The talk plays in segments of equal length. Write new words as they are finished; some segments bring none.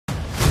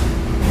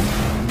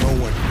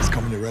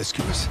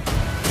rescue us.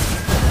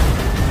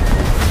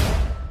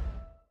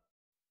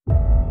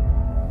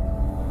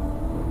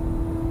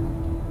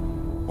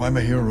 Why am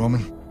I here,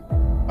 Roman?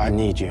 I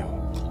need you.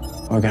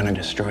 We're gonna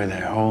destroy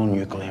their whole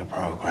nuclear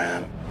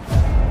program.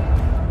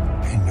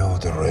 I know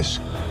the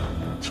risk.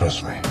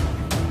 Trust me.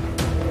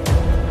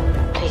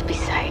 Please be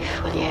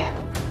safe, will you?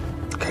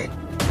 Okay.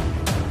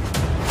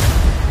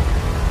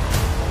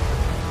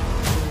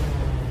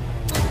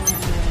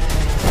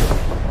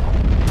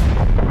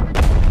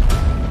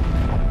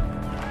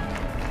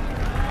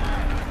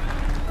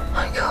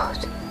 My God.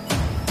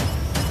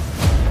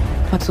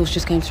 Flood source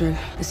just came through.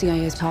 The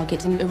CIA is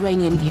targeting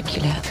Iranian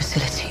nuclear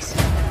facilities.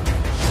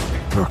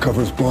 Our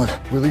cover's blown.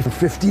 We're leaving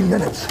 15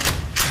 minutes.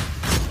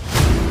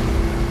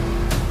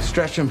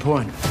 Stretch and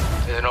point.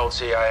 There's an old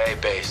CIA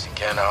base in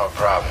Kandahar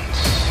province.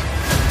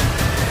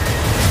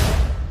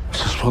 I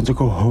just want to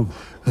go home,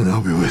 and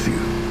I'll be with you.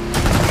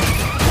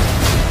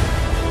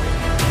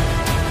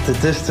 The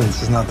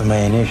distance is not the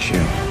main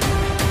issue.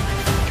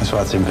 It's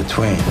what's in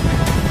between.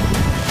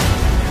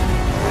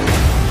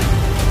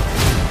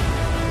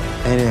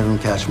 Any of them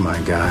catch my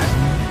guy,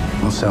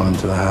 we'll sell him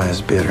to the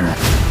highest bidder.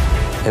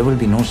 There will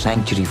be no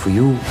sanctuary for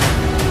you.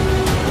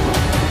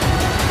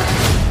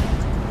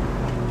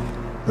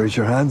 Raise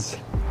your hands.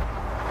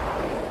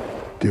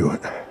 Do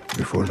it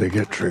before they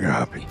get trigger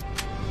happy.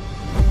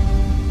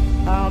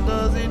 I'm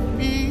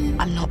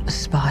not a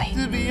spy.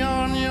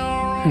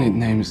 I need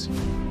names.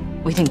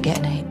 We didn't get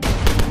a name.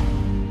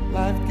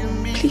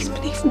 Please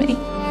believe me.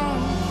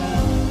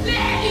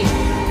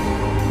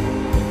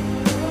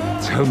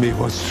 Tell me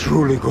what's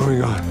truly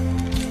going on.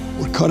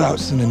 We're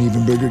cutouts in an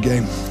even bigger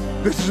game.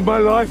 This is my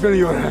life in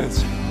your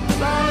hands.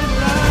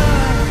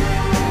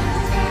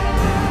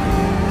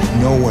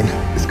 No one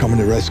is coming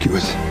to rescue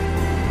us.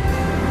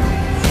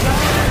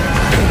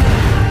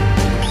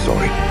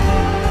 Sorry.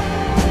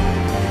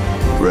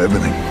 For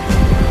everything.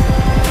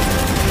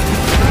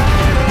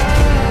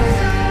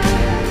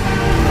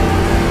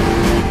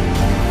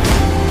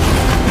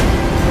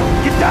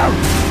 Get down!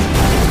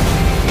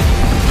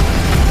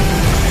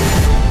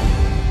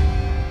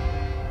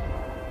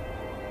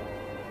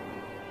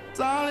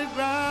 Solid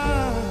ground.